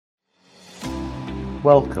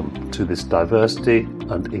Welcome to this Diversity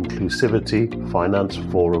and Inclusivity Finance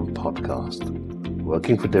Forum podcast.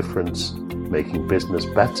 Working for difference, making business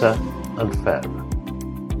better and fairer.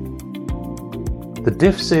 The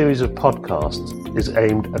DIF series of podcasts is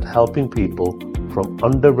aimed at helping people from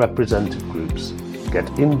underrepresented groups get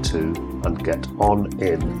into and get on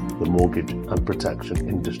in the mortgage and protection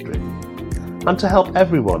industry, and to help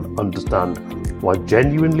everyone understand why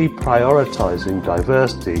genuinely prioritising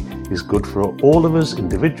diversity is good for all of us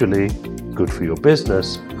individually, good for your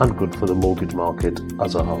business, and good for the mortgage market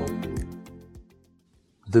as a whole.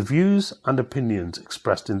 The views and opinions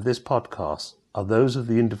expressed in this podcast are those of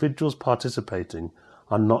the individuals participating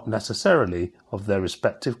and not necessarily of their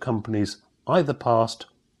respective companies, either past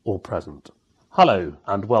or present. Hello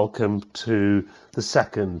and welcome to the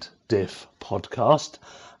second DIF podcast.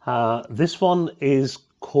 This one is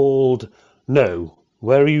called No,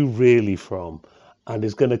 Where Are You Really From? And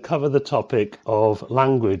is going to cover the topic of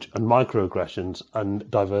language and microaggressions and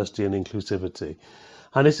diversity and inclusivity.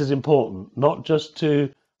 And this is important, not just to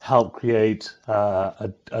help create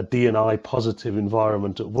a D&I positive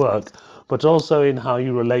environment at work, but also in how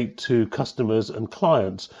you relate to customers and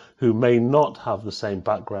clients who may not have the same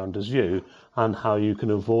background as you, and how you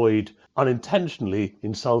can avoid unintentionally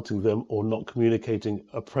insulting them or not communicating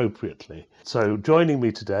appropriately. So joining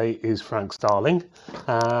me today is Frank Starling,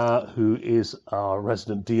 who is our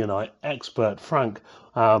resident D&I expert. Frank,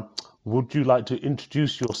 would you like to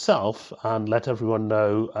introduce yourself and let everyone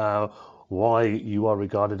know why you are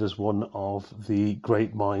regarded as one of the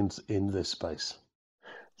great minds in this space?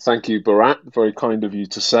 Thank you, Bharat. Very kind of you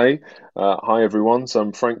to say. Hi, everyone. So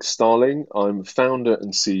I'm Frank Starling. I'm founder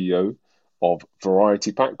and CEO of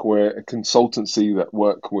Variety Pack. We're a consultancy that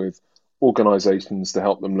work with organizations to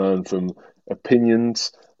help them learn from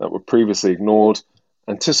opinions that were previously ignored,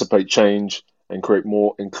 anticipate change, and create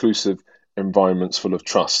more inclusive environments full of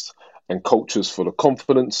trust and cultures full of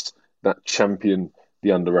confidence that champion the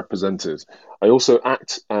underrepresented. I also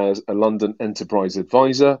act as a London Enterprise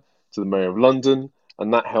Advisor to the Mayor of London,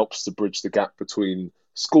 and that helps to bridge the gap between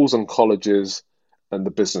schools and colleges and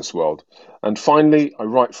the business world. And finally, I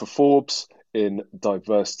write for Forbes in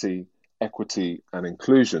diversity, equity, and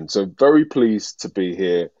inclusion. So very pleased to be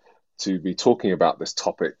here to be talking about this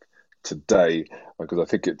topic today, because I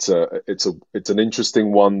think it's an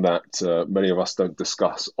interesting one that many of us don't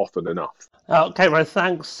discuss often enough. Okay, well,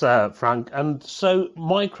 thanks, Frank. And so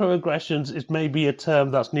microaggressions is maybe a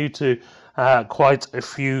term that's new to quite a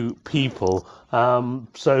few people.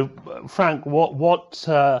 So, Frank, what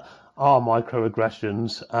are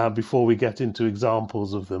microaggressions before we get into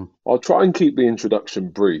examples of them? I'll try and keep the introduction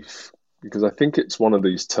brief, because I think it's one of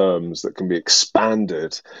these terms that can be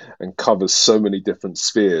expanded and covers so many different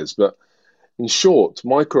spheres. But in short,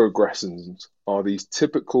 microaggressions are these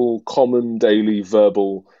typical common daily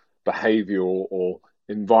verbal behavioral or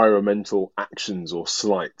environmental actions or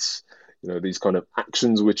slights. These kind of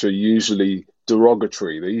actions which are usually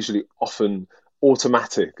derogatory. They're usually often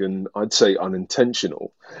automatic and I'd say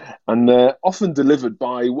unintentional. And they're often delivered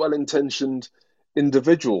by well-intentioned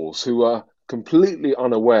individuals who are completely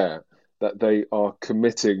unaware that they are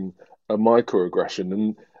committing a microaggression.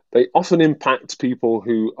 And they often impact people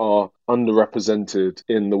who are underrepresented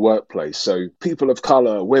in the workplace. So people of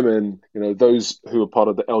color, women, those who are part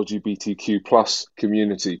of the LGBTQ plus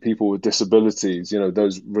community, people with disabilities,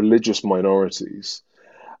 those religious minorities.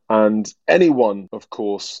 And anyone, of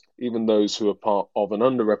course, even those who are part of an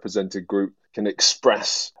underrepresented group, can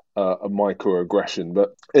express a microaggression.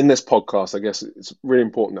 But in this podcast, I guess it's really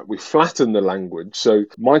important that we flatten the language. So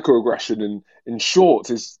microaggression in short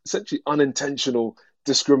is essentially unintentional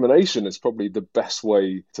discrimination. Is probably the best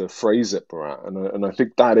way to phrase it, Bharat. And I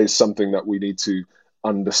think that is something that we need to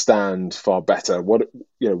understand far better. What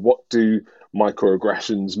do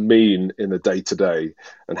microaggressions mean in the day-to-day,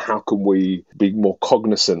 and how can we be more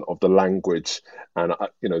cognizant of the language and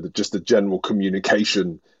just the general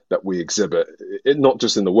communication that we exhibit, not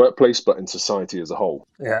just in the workplace but in society as a whole?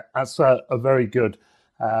 Yeah, that's a very good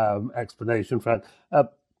explanation, Frank.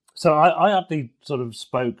 So I actually sort of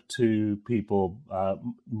spoke to people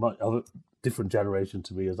of a different generation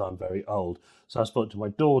to me, as I'm very old. So I spoke to my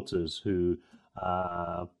daughters who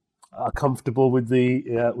are comfortable with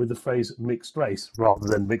the phrase mixed race rather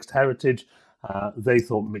than mixed heritage. They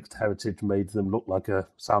thought mixed heritage made them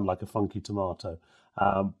sound like a funky tomato,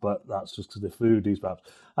 but that's just because they're foodies, perhaps.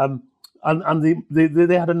 And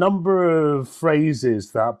they had a number of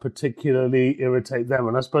phrases that particularly irritate them.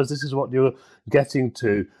 And I suppose this is what you're getting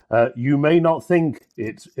to. You may not think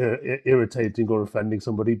it's irritating or offending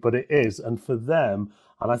somebody, but it is. And for them,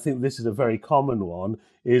 and I think this is a very common one,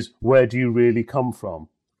 is where do you really come from?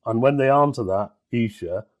 And when they answer that,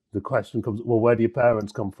 Isha, the question comes, well, where do your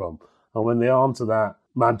parents come from? And when they answer that,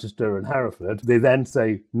 Manchester and Hereford, they then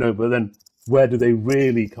say, no, but then where do they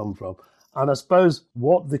really come from? And I suppose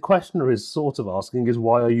what the questioner is sort of asking is,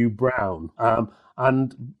 why are you brown?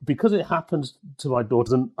 And because it happens to my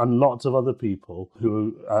daughters and lots of other people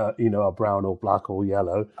who, are brown or black or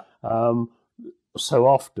yellow, so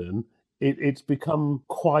often, it's become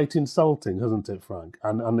quite insulting, hasn't it, Frank?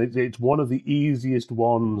 And it's one of the easiest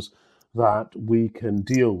ones that we can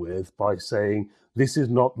deal with by saying this is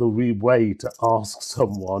not the way to ask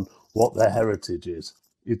someone what their heritage is.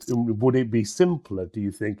 Would it be simpler, do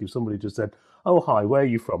you think, if somebody just said, "Oh, hi, where are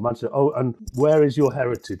you from?" And say, "Oh, and where is your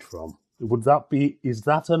heritage from?" Is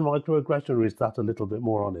that a microaggression, or is that a little bit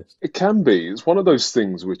more honest? It can be. It's one of those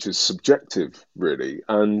things which is subjective, really.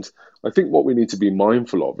 And I think what we need to be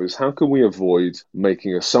mindful of is how can we avoid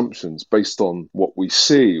making assumptions based on what we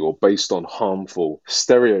see or based on harmful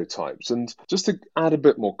stereotypes. And just to add a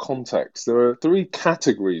bit more context, there are three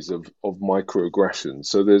categories of microaggressions.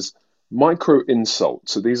 So there's micro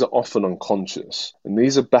insults, so these are often unconscious, and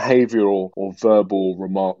these are behavioral or verbal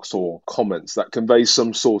remarks or comments that convey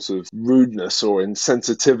some sort of rudeness or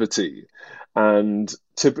insensitivity and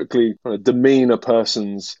typically kind of demean a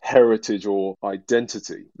person's heritage or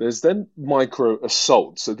identity. There's then micro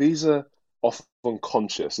assaults, so these are often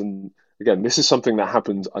conscious, and again, this is something that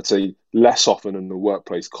happens, I'd say, less often in the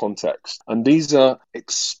workplace context. And these are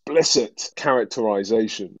explicit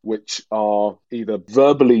characterization, which are either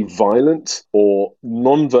verbally violent or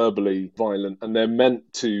non-verbally violent, and they're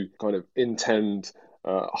meant to kind of intend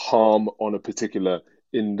harm on a particular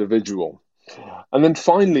individual. And then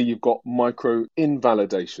finally, you've got micro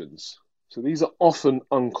invalidations. So these are often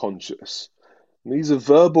unconscious. And these are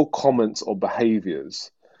verbal comments or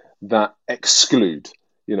behaviors that exclude.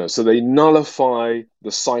 So they nullify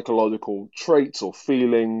the psychological traits or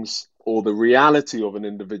feelings or the reality of an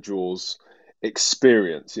individual's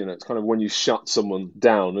experience. It's kind of when you shut someone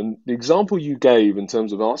down. And the example you gave in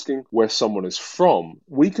terms of asking where someone is from,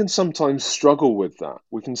 we can sometimes struggle with that.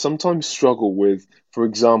 We can sometimes struggle with, for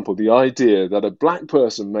example, the idea that a black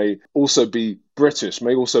person may also be British,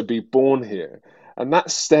 may also be born here. And that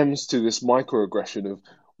stems to this microaggression of,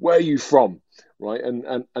 where are you from? Right.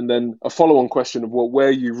 And then a follow-on question of, well, where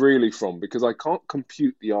are you really from? Because I can't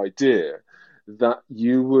compute the idea that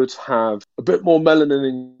you would have a bit more melanin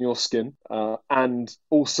in your skin and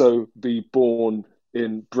also be born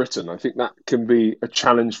in Britain. I think that can be a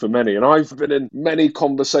challenge for many. And I've been in many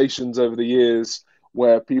conversations over the years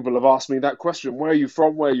where people have asked me that question, where are you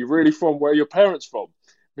from? Where are you really from? Where are your parents from?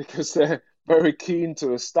 Because they're very keen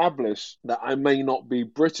to establish that I may not be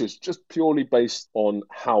British just purely based on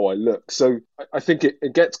how I look. So I think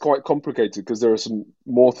it gets quite complicated because there are some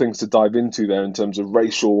more things to dive into there in terms of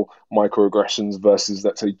racial microaggressions versus,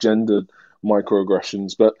 let's say, gendered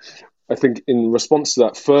microaggressions. But I think in response to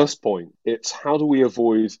that first point, it's how do we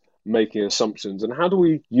avoid making assumptions and how do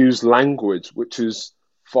we use language which is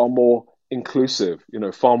far more inclusive,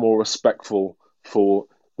 far more respectful for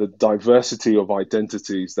the diversity of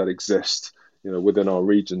identities that exist, within our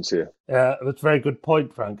regions here. That's a very good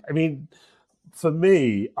point, Frank. I mean, for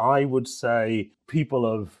me, I would say people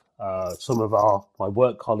of some of my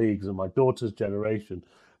work colleagues and my daughter's generation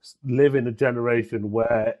live in a generation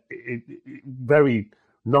where very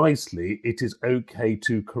nicely it is okay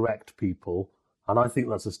to correct people, and I think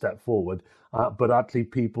that's a step forward. But actually,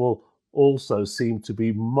 people also seem to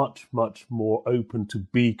be much, much more open to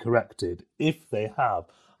be corrected if they have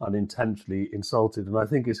unintentionally insulted. And I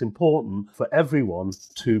think it's important for everyone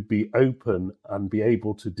to be open and be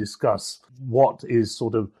able to discuss what is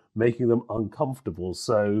sort of making them uncomfortable.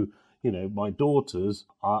 So, my daughters,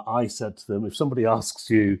 I said to them, if somebody asks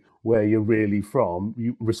you where you're really from,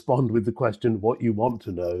 you respond with the question, what you want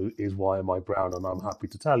to know is, why am I brown? And I'm happy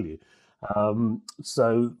to tell you.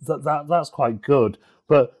 So that's quite good.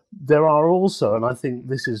 But there are also, and I think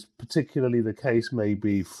this is particularly the case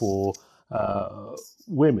maybe for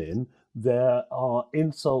women, there are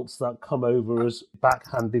insults that come over as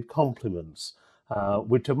backhanded compliments,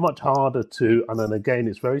 which are much harder to, and then again,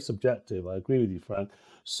 it's very subjective. I agree with you, Frank.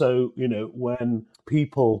 So, when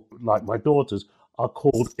people like my daughters are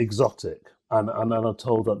called exotic and are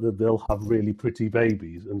told that they'll have really pretty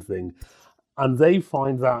babies and things, and they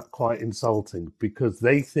find that quite insulting because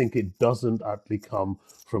they think it doesn't actually come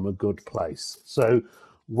from a good place. So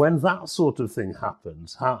when that sort of thing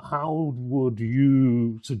happens, how would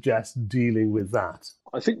you suggest dealing with that?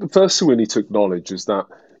 I think the first thing we need to acknowledge is that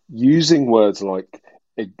using words like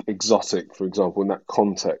exotic, for example, in that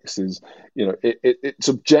context is, it's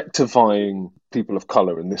objectifying people of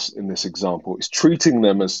color in this example. It's treating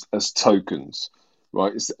them as tokens.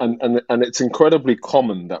 right? And it's incredibly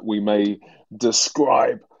common that we may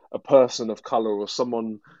describe a person of color or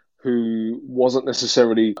someone who wasn't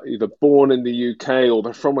necessarily either born in the UK or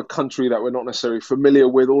they're from a country that we're not necessarily familiar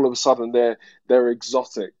with. All of a sudden, they're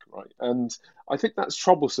exotic, right? And I think that's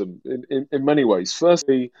troublesome in many ways.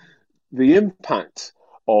 Firstly, the impact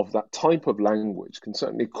of that type of language can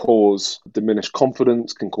certainly cause diminished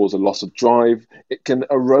confidence, can cause a loss of drive. It can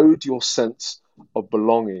erode your sense of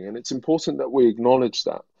belonging. And it's important that we acknowledge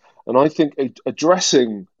that. And I think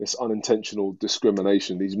addressing this unintentional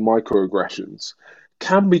discrimination, these microaggressions,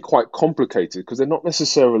 can be quite complicated because they're not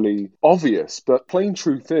necessarily obvious. But plain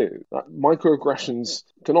truth is that microaggressions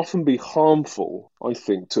can often be harmful, I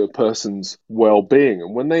think, to a person's well-being.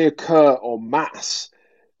 And when they occur en masse,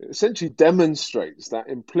 it essentially demonstrates that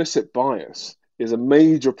implicit bias is a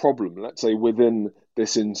major problem, let's say, within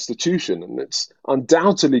this institution. And it's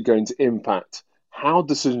undoubtedly going to impact how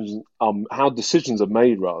decisions are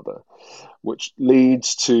made, rather, which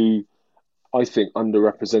leads to, I think,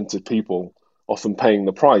 underrepresented people often paying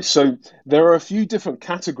the price. So there are a few different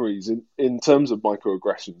categories in terms of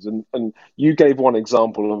microaggressions. And you gave one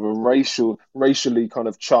example of a racially kind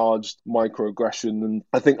of charged microaggression. And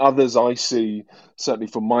I think others I see, certainly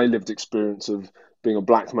from my lived experience of being a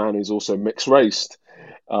black man who's also mixed raced,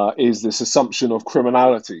 is this assumption of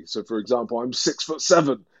criminality. So for example, I'm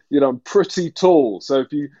 6'7", I'm pretty tall. So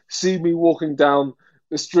if you see me walking down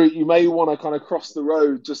the street, you may want to kind of cross the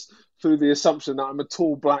road just through the assumption that I'm a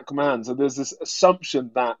tall black man. So there's this assumption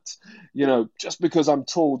that, just because I'm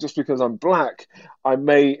tall, just because I'm black, I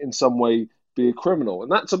may in some way be a criminal.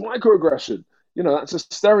 And that's a microaggression. That's a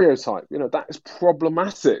stereotype. That is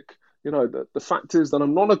problematic. The fact is that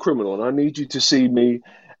I'm not a criminal and I need you to see me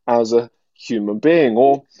as a human being.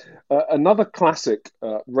 Or another classic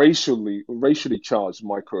racially charged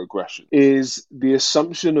microaggression is the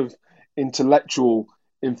assumption of intellectual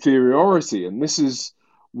inferiority. And this is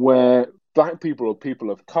where black people or people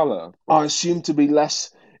of color are assumed to be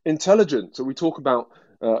less intelligent. So we talk about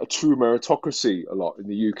a true meritocracy a lot in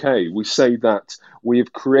the UK. We say that we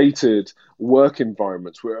have created work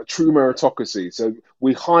environments. We're a true meritocracy. So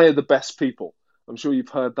we hire the best people. I'm sure you've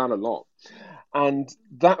heard that a lot. And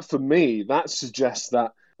that, for me, that suggests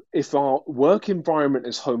that if our work environment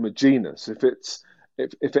is homogeneous, if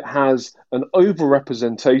it has an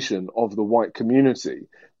overrepresentation of the white community,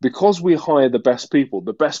 because we hire the best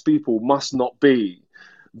people must not be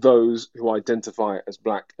those who identify as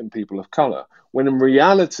black and people of color. When in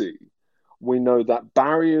reality, we know that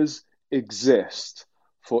barriers exist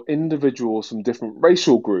for individuals from different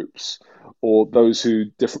racial groups or those who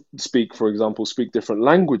speak different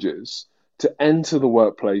languages to enter the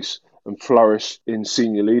workplace and flourish in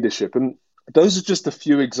senior leadership. And those are just a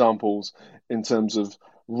few examples in terms of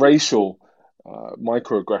racial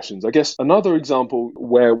microaggressions. I guess another example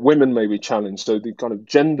where women may be challenged, so the kind of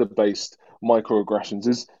gender-based microaggressions,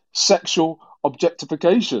 is sexual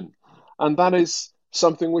objectification. And that is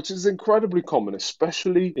something which is incredibly common,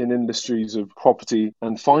 especially in industries of property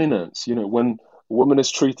and finance. When a woman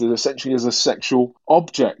is treated essentially as a sexual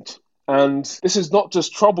object. And this is not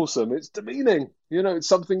just troublesome, it's demeaning. It's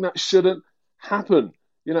something that shouldn't happen.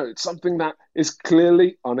 It's something that is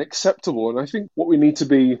clearly unacceptable. And I think what we need to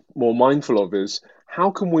be more mindful of is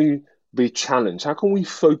how can we be challenged? How can we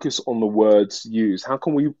focus on the words used? How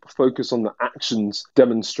can we focus on the actions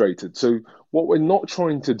demonstrated? So what we're not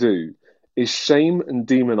trying to do is shame and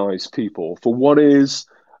demonize people for what is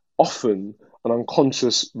often an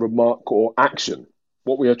unconscious remark or action.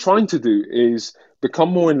 What we are trying to do is become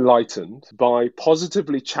more enlightened by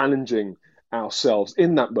positively challenging ourselves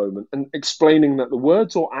in that moment and explaining that the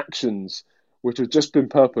words or actions which have just been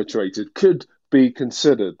perpetrated could be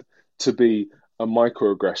considered to be a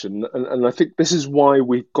microaggression. And I think this is why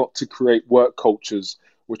we've got to create work cultures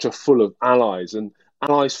which are full of allies. And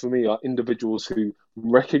allies for me are individuals who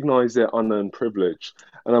recognize their unearned privilege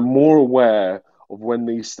and are more aware of when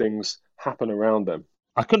these things happen around them.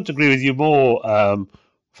 I couldn't agree with you more,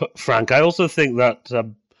 Frank. I also think that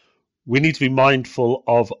we need to be mindful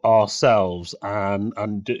of ourselves, and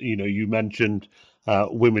you mentioned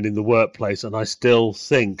women in the workplace, and I still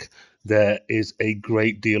think there is a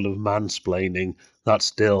great deal of mansplaining that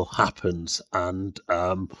still happens, and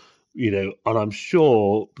and I'm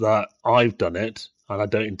sure that I've done it, and I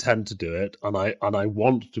don't intend to do it, and I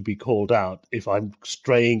want to be called out if I'm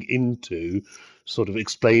straying into sort of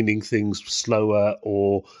explaining things slower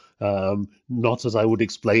or not as I would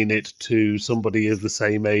explain it to somebody of the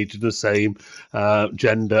same age and the same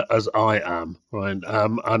gender as I am, right?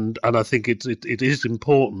 And I think it is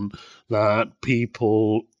important that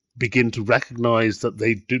people begin to recognize that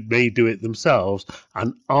they may do it themselves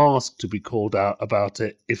and ask to be called out about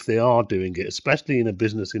it if they are doing it, especially in a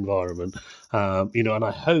business environment. And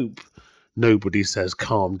I hope nobody says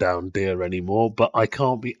calm down dear anymore, but I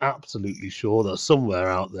can't be absolutely sure that somewhere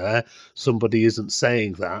out there somebody isn't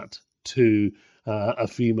saying that to a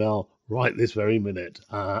female right this very minute,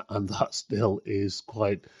 and that still is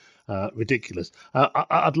quite ridiculous.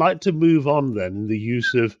 I'd like to move on then in the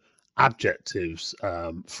use of adjectives,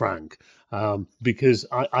 Frank, because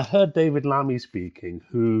I heard David Lammy speaking,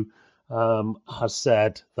 who has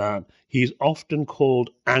said that he's often called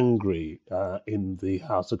angry in the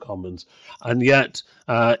House of Commons, and yet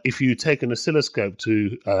if you take an oscilloscope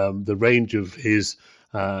to the range of his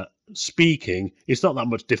speaking, it's not that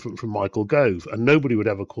much different from Michael Gove, and nobody would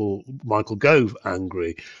ever call Michael Gove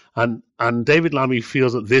angry. And David Lammy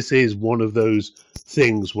feels that this is one of those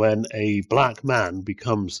things when a black man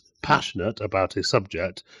becomes passionate about his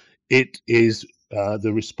subject. It is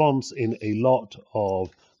the response in a lot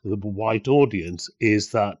of the white audience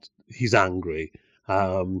is that he's angry.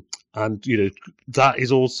 And that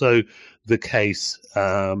is also the case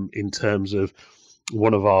in terms of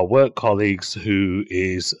one of our work colleagues who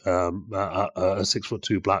is a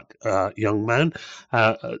 6'2" black young man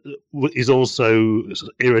is also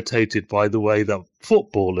irritated by the way that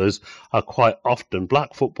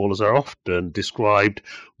black footballers are often described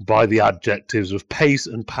by the adjectives of pace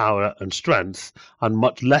and power and strength, and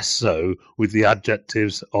much less so with the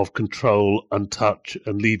adjectives of control and touch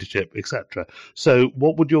and leadership, etc. So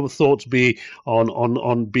what would your thoughts be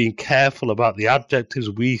on being careful about the adjectives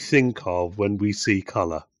we think of when we see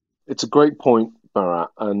colour? It's a great point, Bharat,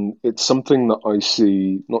 and it's something that I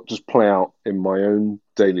see not just play out in my own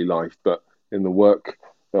daily life, but in the work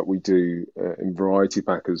that we do in Variety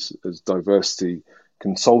Pack as diversity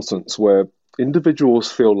consultants, where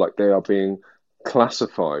individuals feel like they are being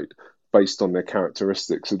classified based on their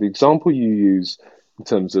characteristics. So the example you use in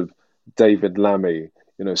terms of David Lammy,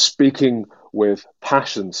 speaking with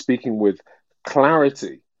passion, speaking with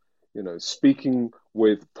clarity, speaking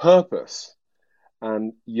with purpose,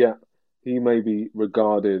 and yet he may be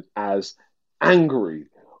regarded as angry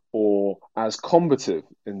or as combative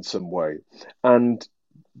in some way. And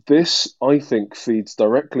this, I think, feeds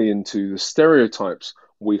directly into the stereotypes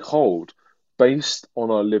we hold based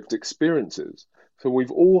on our lived experiences. So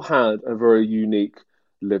we've all had a very unique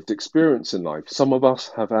lived experience in life. Some of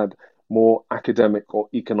us have had more academic or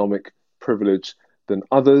economic privilege than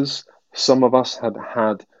others. Some of us had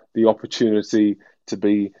had the opportunity to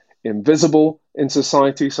be invisible in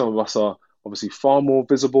society. Some of us are obviously far more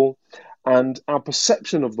visible. And our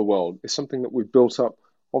perception of the world is something that we've built up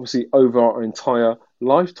obviously over our entire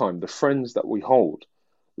lifetime. The friends that we hold,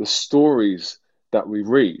 the stories that we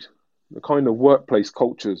read, the kind of workplace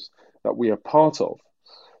cultures that we are part of.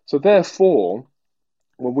 So therefore,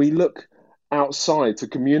 when we look outside to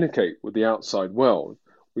communicate with the outside world,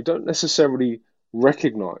 we don't necessarily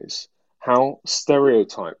recognize how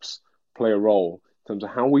stereotypes play a role in terms of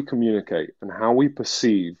how we communicate and how we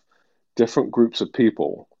perceive different groups of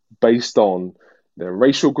people based on their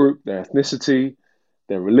racial group, their ethnicity,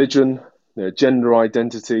 their religion, their gender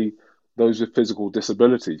identity, those with physical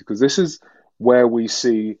disabilities. Because this is where we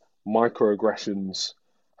see microaggressions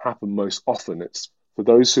happen most often. It's for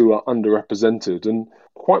those who are underrepresented. And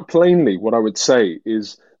quite plainly, what I would say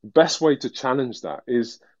is the best way to challenge that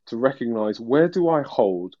is to recognize, where do I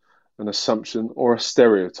hold an assumption or a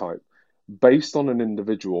stereotype based on an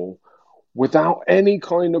individual without any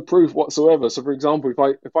kind of proof whatsoever? So, for example,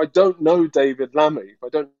 if I don't know David Lammy, if I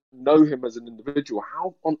don't know him as an individual,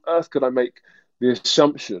 how on earth could I make the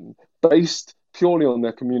assumption based purely on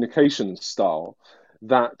their communication style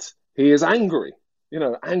that he is angry?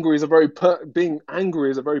 Angry is being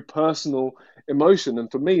angry is a very personal emotion, and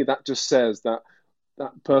for me, that just says that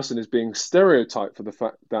that person is being stereotyped for the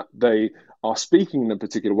fact that they are speaking in a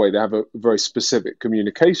particular way. They have a very specific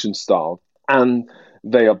communication style, and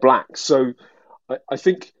they are black. So I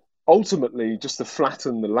think ultimately, just to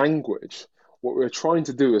flatten the language, what we're trying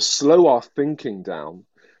to do is slow our thinking down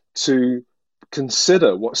to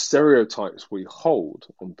consider what stereotypes we hold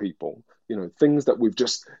on people, things that we've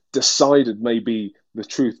just decided may be the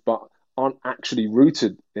truth, but aren't actually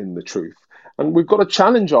rooted in the truth. And we've got to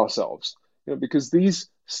challenge ourselves, because these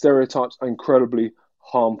stereotypes are incredibly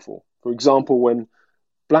harmful. For example, when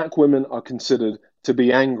black women are considered to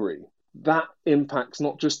be angry, that impacts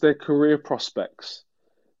not just their career prospects,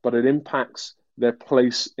 but it impacts their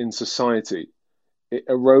place in society. It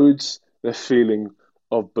erodes their feeling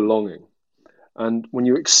of belonging. And when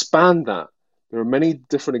you expand that, there are many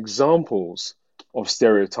different examples of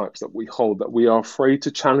stereotypes that we hold that we are afraid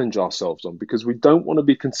to challenge ourselves on because we don't want to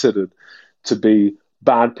be considered to be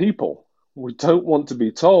bad people. We don't want to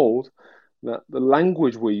be told that the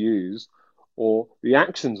language we use or the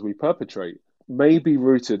actions we perpetrate may be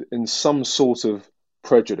rooted in some sort of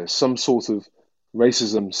prejudice, some sort of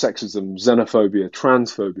racism, sexism, xenophobia,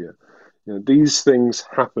 transphobia. These things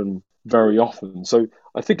happen very often. So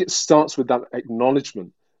I think it starts with that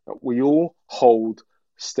acknowledgement that we all hold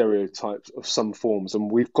stereotypes of some forms,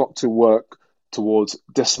 and we've got to work towards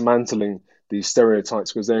dismantling these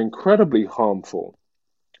stereotypes because they're incredibly harmful.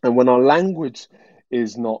 And when our language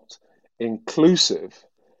is not inclusive,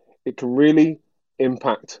 it can really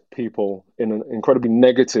impact people in an incredibly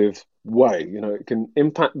negative way. It can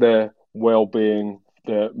impact their well-being,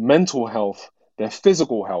 their mental health, their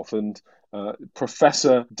physical health. And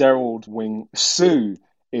Professor Derald Wing Su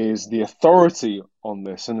is the authority on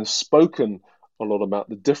this and has spoken a lot about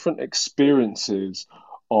the different experiences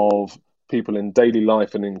of people in daily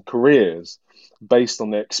life and in careers based on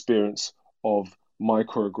their experience of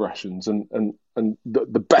microaggressions. And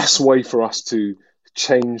the best way for us to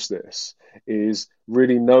change this is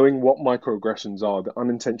really knowing what microaggressions are, the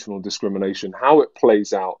unintentional discrimination, how it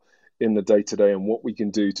plays out in the day-to-day, and what we can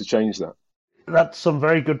do to change that. That's some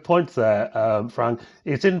very good points there, Frank.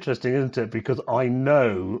 It's interesting, isn't it? Because I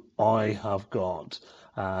know I have got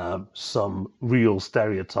some real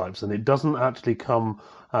stereotypes, and it doesn't actually come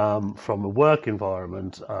from a work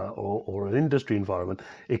environment or an industry environment.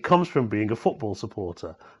 It comes from being a football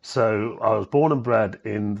supporter. So I was born and bred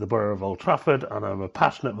in the borough of Old Trafford, and I'm a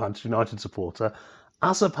passionate Manchester United supporter.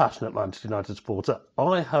 As a passionate Manchester United supporter,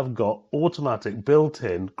 I have got automatic,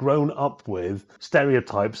 built-in, grown up with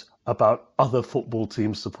stereotypes about other football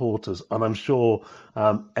team supporters, and I'm sure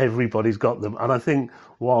everybody's got them. And I think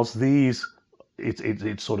whilst it's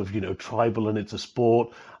sort of tribal and it's a sport,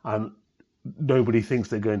 and nobody thinks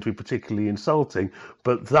they're going to be particularly insulting,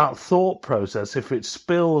 but that thought process, if it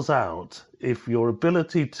spills out, if your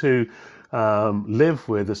ability to live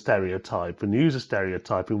with a stereotype and use a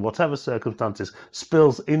stereotype in whatever circumstances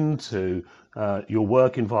spills into your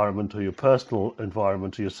work environment or your personal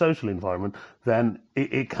environment or your social environment, then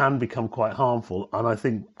it can become quite harmful. And I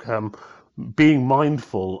think being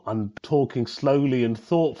mindful and talking slowly and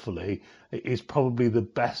thoughtfully is probably the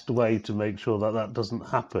best way to make sure that that doesn't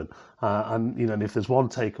happen. And if there's one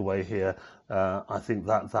takeaway here, I think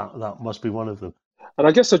that must be one of them. And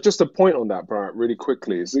I guess just a point on that, Bharat, really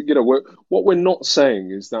quickly, is that what we're not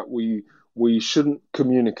saying is that we shouldn't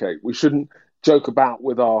communicate. We shouldn't joke about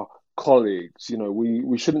with our colleagues.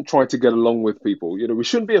 We shouldn't try to get along with people. We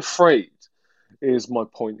shouldn't be afraid, is my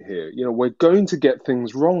point here. We're going to get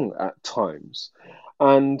things wrong at times.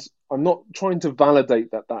 And I'm not trying to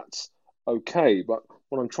validate that that's okay, but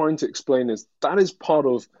what I'm trying to explain is that is part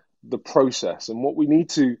of the process. And what we need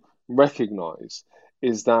to recognize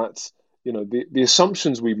is that the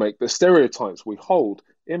assumptions we make, the stereotypes we hold,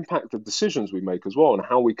 impact the decisions we make as well and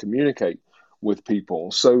how we communicate with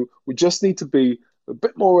people. So we just need to be a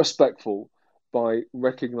bit more respectful by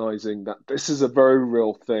recognizing that this is a very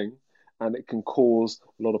real thing and it can cause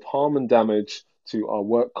a lot of harm and damage to our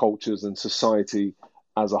work cultures and society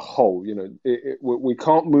as a whole. We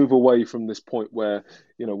can't move away from this point where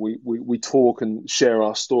we talk and share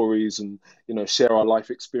our stories and share our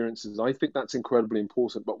life experiences. I think that's incredibly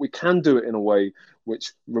important, but we can do it in a way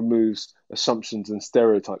which removes assumptions and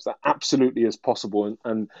stereotypes. That absolutely is possible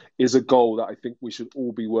and is a goal that I think we should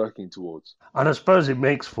all be working towards. And I suppose it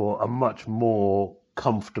makes for a much more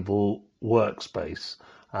comfortable workspace.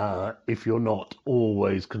 If you're not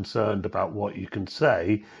always concerned about what you can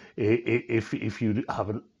say, if you have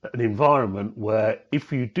an environment where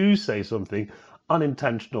if you do say something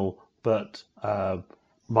unintentional but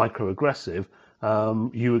microaggressive,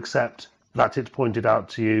 you accept that it's pointed out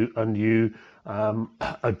to you and you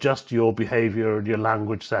adjust your behavior and your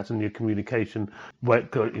language set and your communication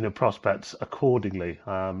prospects accordingly.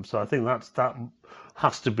 So I think that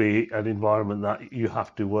has to be an environment that you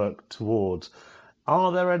have to work towards.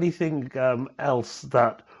 Are there anything else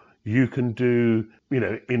that you can do,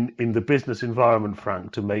 in the business environment,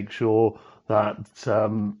 Frank, to make sure that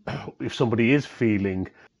if somebody is feeling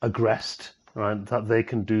aggressed, right, that they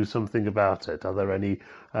can do something about it? Are there any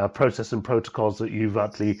process and protocols that you've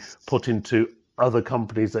actually put into other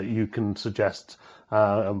companies that you can suggest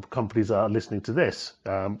companies that are listening to this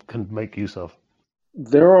can make use of?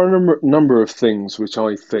 There are a number of things which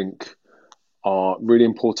I think are really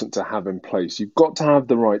important to have in place. You've got to have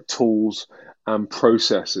the right tools and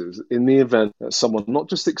processes in the event that someone not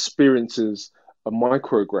just experiences a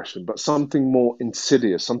microaggression, but something more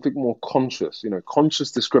insidious, something more conscious.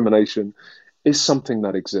 Conscious discrimination is something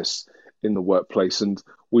that exists in the workplace, and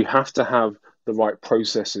we have to have the right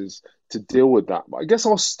processes to deal with that. But I guess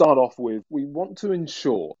I'll start off with, we want to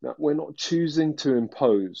ensure that we're not choosing to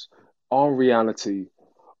impose our reality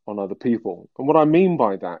on other people. And what I mean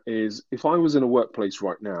by that is, if I was in a workplace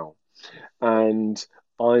right now and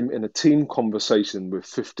I'm in a team conversation with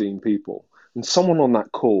 15 people, and someone on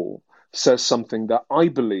that call says something that I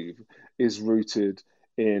believe is rooted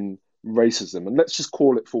in racism, and let's just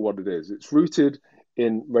call it for what it is. It's rooted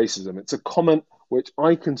in racism. It's a comment which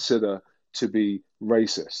I consider to be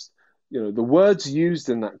racist. The words used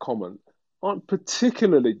in that comment aren't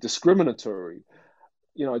particularly discriminatory.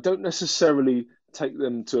 I don't necessarily take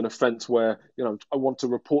them to an offense where, I want to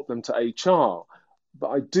report them to HR, but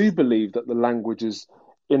I do believe that the language is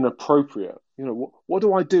inappropriate. What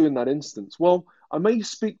do I do in that instance? Well, I may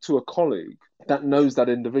speak to a colleague that knows that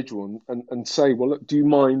individual and say, well, look, do you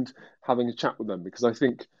mind having a chat with them? Because I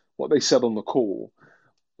think what they said on the call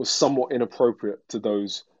was somewhat inappropriate to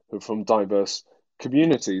those who are from diverse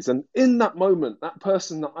communities. And in that moment, that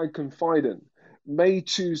person that I confide in may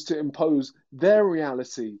choose to impose their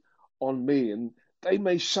reality on me, and they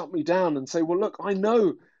may shut me down and say, well, look, I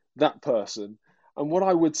know that person, and what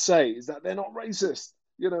I would say is that they're not racist.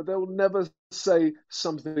 They'll never say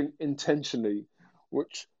something intentionally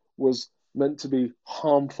which was meant to be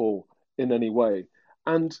harmful in any way.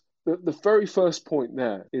 And the very first point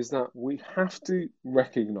there is that we have to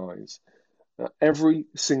recognize that every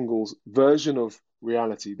single version of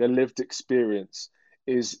reality, their lived experience,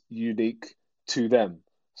 is unique to them.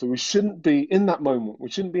 So we shouldn't be, in that moment,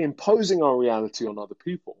 we shouldn't be imposing our reality on other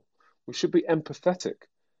people. We should be empathetic.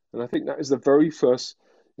 And I think that is the very first,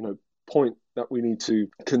 point that we need to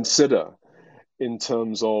consider in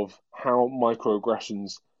terms of how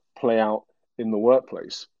microaggressions play out in the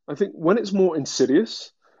workplace. I think when it's more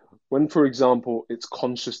insidious, when, for example, it's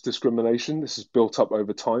conscious discrimination, this is built up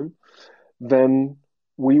over time, then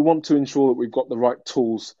we want to ensure that we've got the right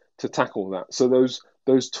tools to tackle that. So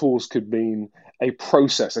those tools could mean a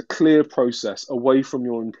process, a clear process away from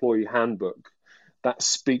your employee handbook that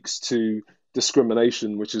speaks to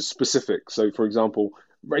discrimination, which is specific. So, for example,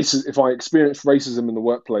 if I experience racism in the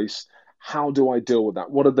workplace, how do I deal with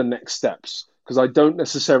that? What are the next steps? Because I don't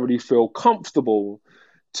necessarily feel comfortable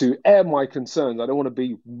to air my concerns. I don't want to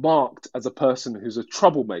be marked as a person who's a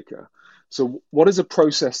troublemaker. So what is a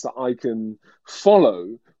process that I can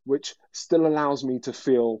follow which still allows me to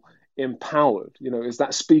feel empowered? Is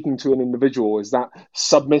that speaking to an individual? Is that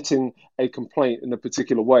submitting a complaint in a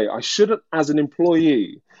particular way? I shouldn't, as an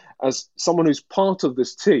employee, as someone who's part of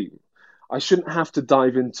this team, I shouldn't have to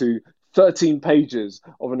dive into 13 pages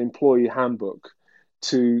of an employee handbook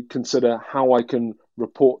to consider how I can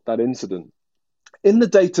report that incident. In the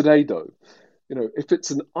day-to-day, though, if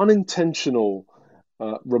it's an unintentional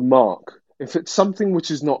remark, if it's something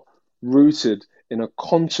which is not rooted in a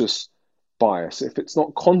conscious bias, if it's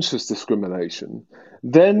not conscious discrimination,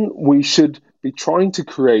 then we should be trying to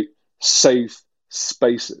create safe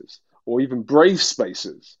spaces, or even brave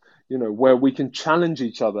spaces, where we can challenge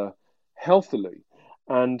each other healthily.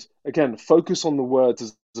 And again, focus on the words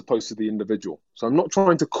as opposed to the individual. So I'm not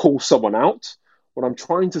trying to call someone out. What I'm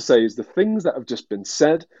trying to say is the things that have just been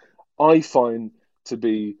said, I find to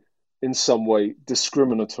be in some way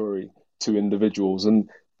discriminatory to individuals. And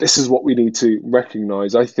this is what we need to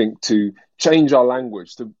recognize, I think, to change our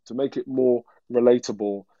language, to make it more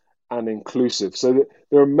relatable and inclusive. So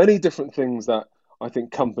there are many different things that I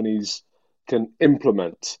think companies can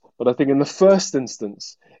implement. But I think in the first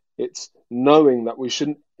instance, it's knowing that we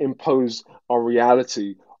shouldn't impose our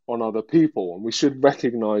reality on other people. And we should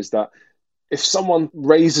recognize that if someone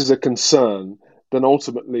raises a concern, then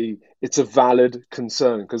ultimately it's a valid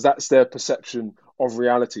concern because that's their perception of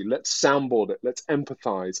reality. Let's soundboard it, let's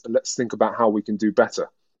empathize, and let's think about how we can do better.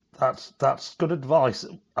 That's good advice,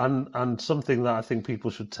 and something that I think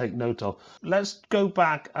people should take note of. Let's go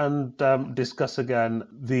back and discuss again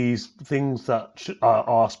these things that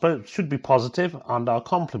should be positive and are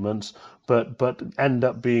compliments, but end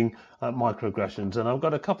up being microaggressions. And I've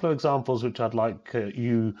got a couple of examples which I'd like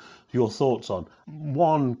your thoughts on.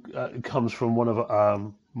 One comes from one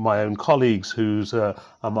of my own colleagues who's a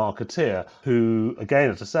marketeer who,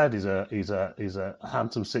 again, as I said, he's a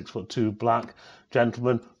handsome 6'2" black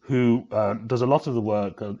gentleman who does a lot of the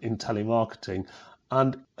work in telemarketing,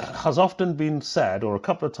 and has often been said, or a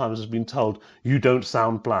couple of times has been told, "You don't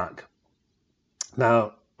sound black."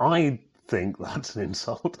 Now, I think that's an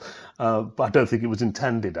insult, but I don't think it was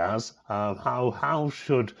intended as. How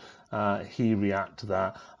should he react to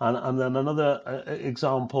that? And then another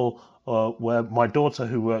example where my daughter,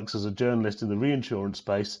 who works as a journalist in the reinsurance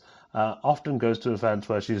space, often goes to events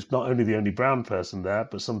where she's not only the only brown person there,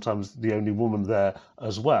 but sometimes the only woman there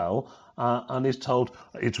as well, and is told,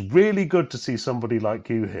 it's really good to see somebody like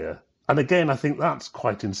you here. And again, I think that's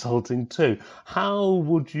quite insulting too. How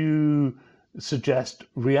would you suggest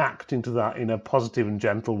reacting to that in a positive and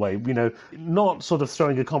gentle way? Not sort of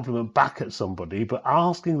throwing a compliment back at somebody, but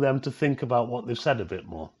asking them to think about what they've said a bit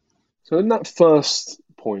more. So in that first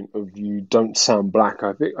point of you don't sound black,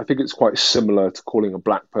 I think it's quite similar to calling a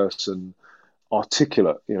black person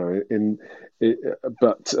articulate.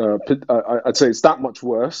 But I'd say it's that much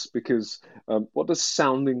worse because what does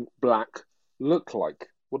sounding black look like?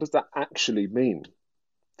 What does that actually mean?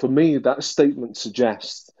 For me, that statement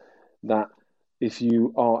suggests that if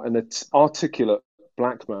you are an articulate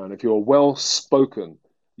black man, if you're well spoken,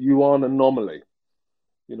 you are an anomaly.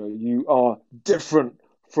 You are different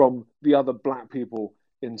from the other black people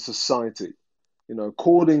in society.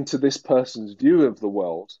 According to this person's view of the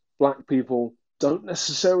world, black people don't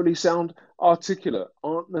necessarily sound articulate,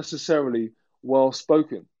 aren't necessarily well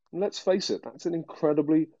spoken. And let's face it, that's an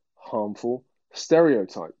incredibly harmful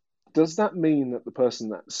stereotype. Does that mean that the person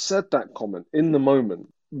that said that comment in the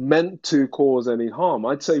moment meant to cause any harm?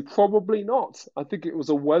 I'd say probably not. I think it was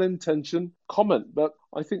a well-intentioned comment, but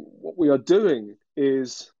I think what we are doing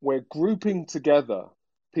is we're grouping together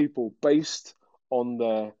people based on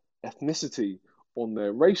their ethnicity, on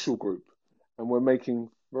their racial group, and we're making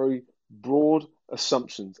very broad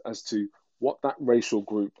assumptions as to what that racial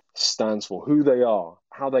group stands for, who they are,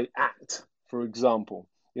 how they act. For example,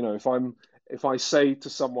 if I say to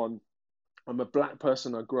someone, I'm a black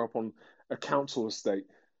person, I grew up on a council estate,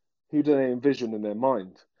 who do they envision in their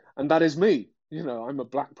mind? And that is me. I'm a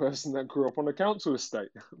black person that grew up on a council estate.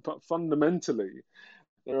 But fundamentally,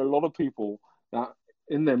 there are a lot of people that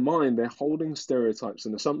in their mind, they're holding stereotypes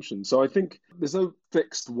and assumptions. So I think there's no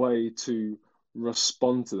fixed way to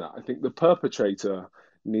respond to that. I think the perpetrator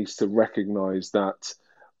needs to recognize that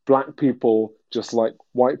black people, just like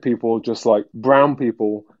white people, just like brown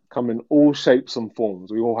people, come in all shapes and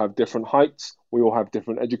forms. We all have different heights. We all have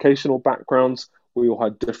different educational backgrounds. We all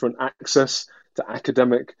have different access to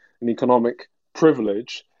academic and economic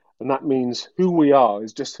privilege. And that means who we are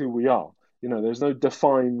is just who we are. There's no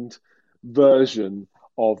defined version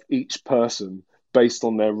of each person based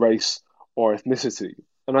on their race or ethnicity.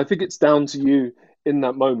 And I think it's down to you in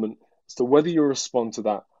that moment as to whether you respond to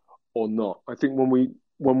that or not. I think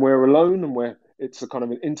when we're alone and it's a kind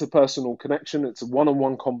of an interpersonal connection, it's a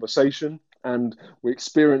one-on-one conversation, and we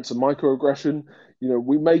experience a microaggression,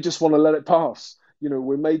 we may just want to let it pass.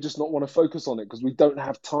 We may just not want to focus on it because we don't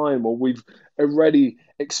have time, or we've already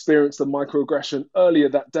experienced the microaggression earlier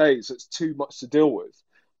that day, so it's too much to deal with.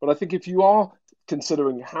 But I think if you are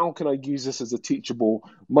considering how can I use this as a teachable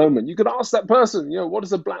moment, you could ask that person, what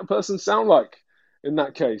does a black person sound like in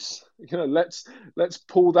that case? Let's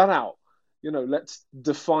pull that out. Let's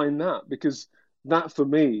define that, because that for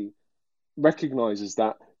me recognizes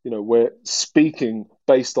that we're speaking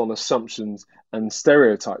based on assumptions and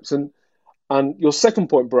stereotypes. And your second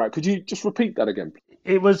point, Barack, could you just repeat that again?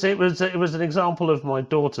 It was an example of my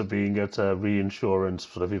daughter being at a reinsurance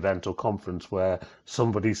sort of event or conference where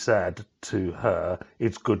somebody said to her,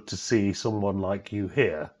 "It's good to see someone like you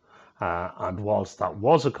here," and whilst that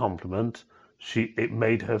was a compliment, it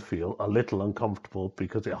made her feel a little uncomfortable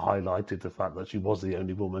because it highlighted the fact that she was the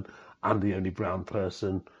only woman and the only brown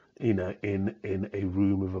person in a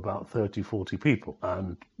room of about 30, 40 people.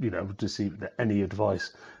 And to see any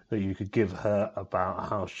advice that you could give her about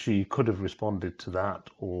how she could have responded to that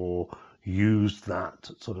or used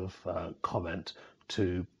that sort of comment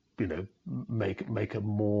to make a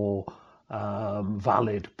more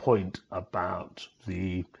valid point about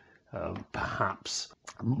the perhaps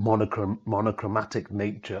monochromatic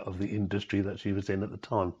nature of the industry that she was in at the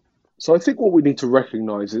time. So I think what we need to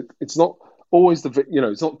recognize it's not always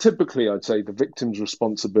it's not typically, I'd say, the victim's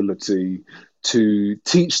responsibility to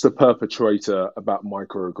teach the perpetrator about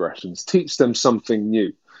microaggressions, teach them something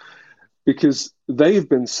new, because they've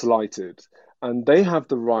been slighted and they have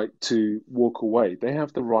the right to walk away. They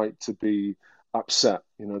have the right to be upset.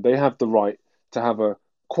 They have the right to have a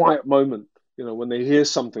quiet moment, when they hear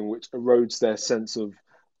something which erodes their sense of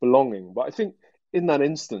belonging. But I think in that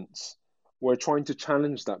instance, we're trying to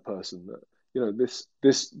challenge that person that,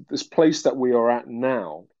 this place that we are at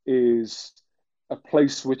now is a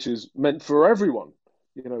place which is meant for everyone.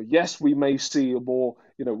 Yes, we may see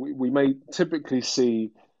we may typically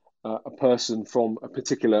see a person from a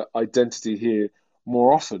particular identity here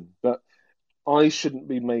more often, but I shouldn't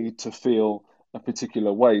be made to feel a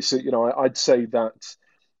particular way. So, I'd say that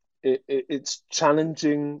it's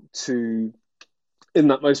challenging to, in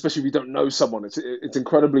that way, especially if you don't know someone, it's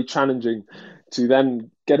incredibly challenging to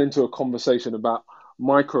then get into a conversation about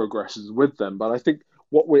microaggressions with them. But I think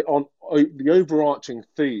what we're on, the overarching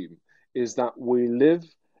theme is that we live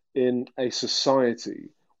in a society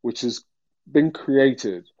which has been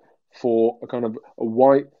created for a kind of a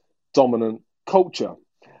white dominant culture.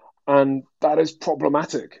 And that is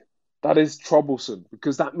problematic. That is troublesome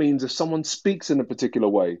because that means if someone speaks in a particular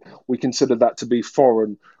way, we consider that to be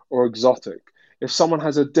foreign or exotic. If someone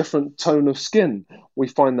has a different tone of skin, we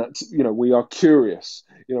find that, we are curious.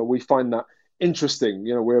 We find that interesting.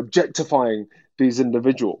 We're objectifying these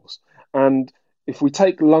individuals. And if we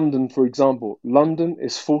take London, for example, London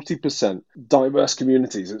is 40% diverse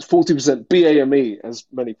communities. It's 40% BAME, as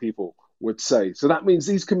many people would say. So that means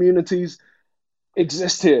these communities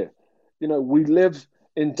exist here. We live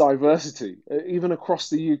in diversity, even across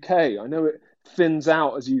the UK. I know it thins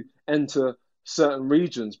out as you enter certain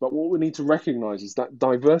regions, but what we need to recognize is that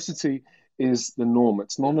diversity is the norm.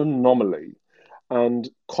 It's not an anomaly. And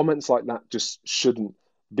comments like that just shouldn't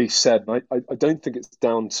be said. I don't think it's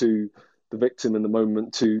down to the victim in the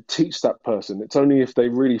moment to teach that person. It's only if they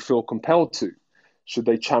really feel compelled to, should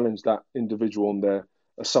they challenge that individual on their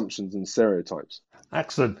assumptions and stereotypes.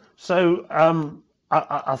 Excellent. So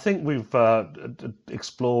I think we've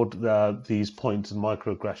explored these points in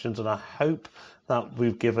microaggressions, and I hope that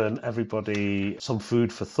we've given everybody some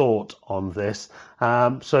food for thought on this.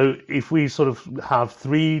 So if we sort of have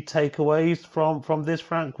three takeaways from this,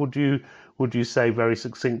 Frank, would you say very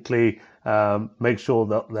succinctly, make sure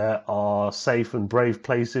that there are safe and brave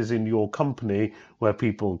places in your company where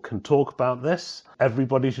people can talk about this.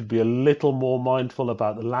 Everybody should be a little more mindful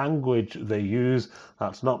about the language they use.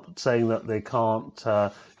 That's not saying that they can't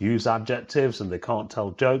use adjectives and they can't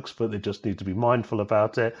tell jokes, but they just need to be mindful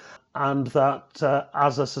about it. And that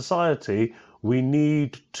as a society, we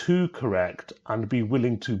need to correct and be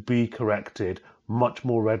willing to be corrected much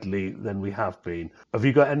more readily than we have been. Have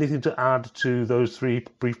you got anything to add to those three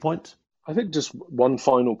brief points? I think just one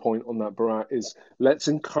final point on that, Bharat, is let's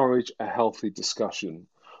encourage a healthy discussion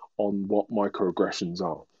on what microaggressions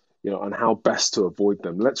are, and how best to avoid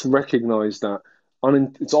them. Let's recognize that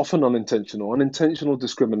it's often unintentional. Unintentional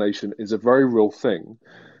discrimination is a very real thing.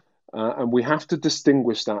 And we have to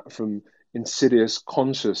distinguish that from insidious,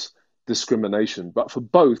 conscious discrimination. But for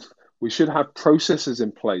both, we should have processes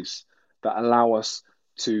in place that allow us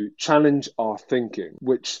to challenge our thinking,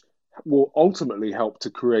 which will ultimately help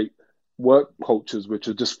to create work cultures which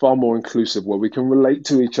are just far more inclusive, where we can relate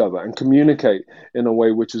to each other and communicate in a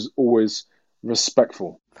way which is always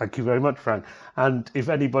respectful. Thank you very much, Frank. And if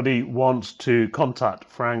anybody wants to contact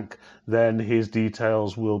Frank, then his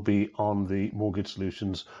details will be on the Mortgage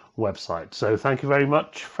Solutions website. So thank you very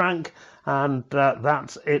much, Frank. And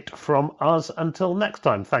that's it from us until next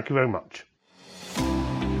time. Thank you very much.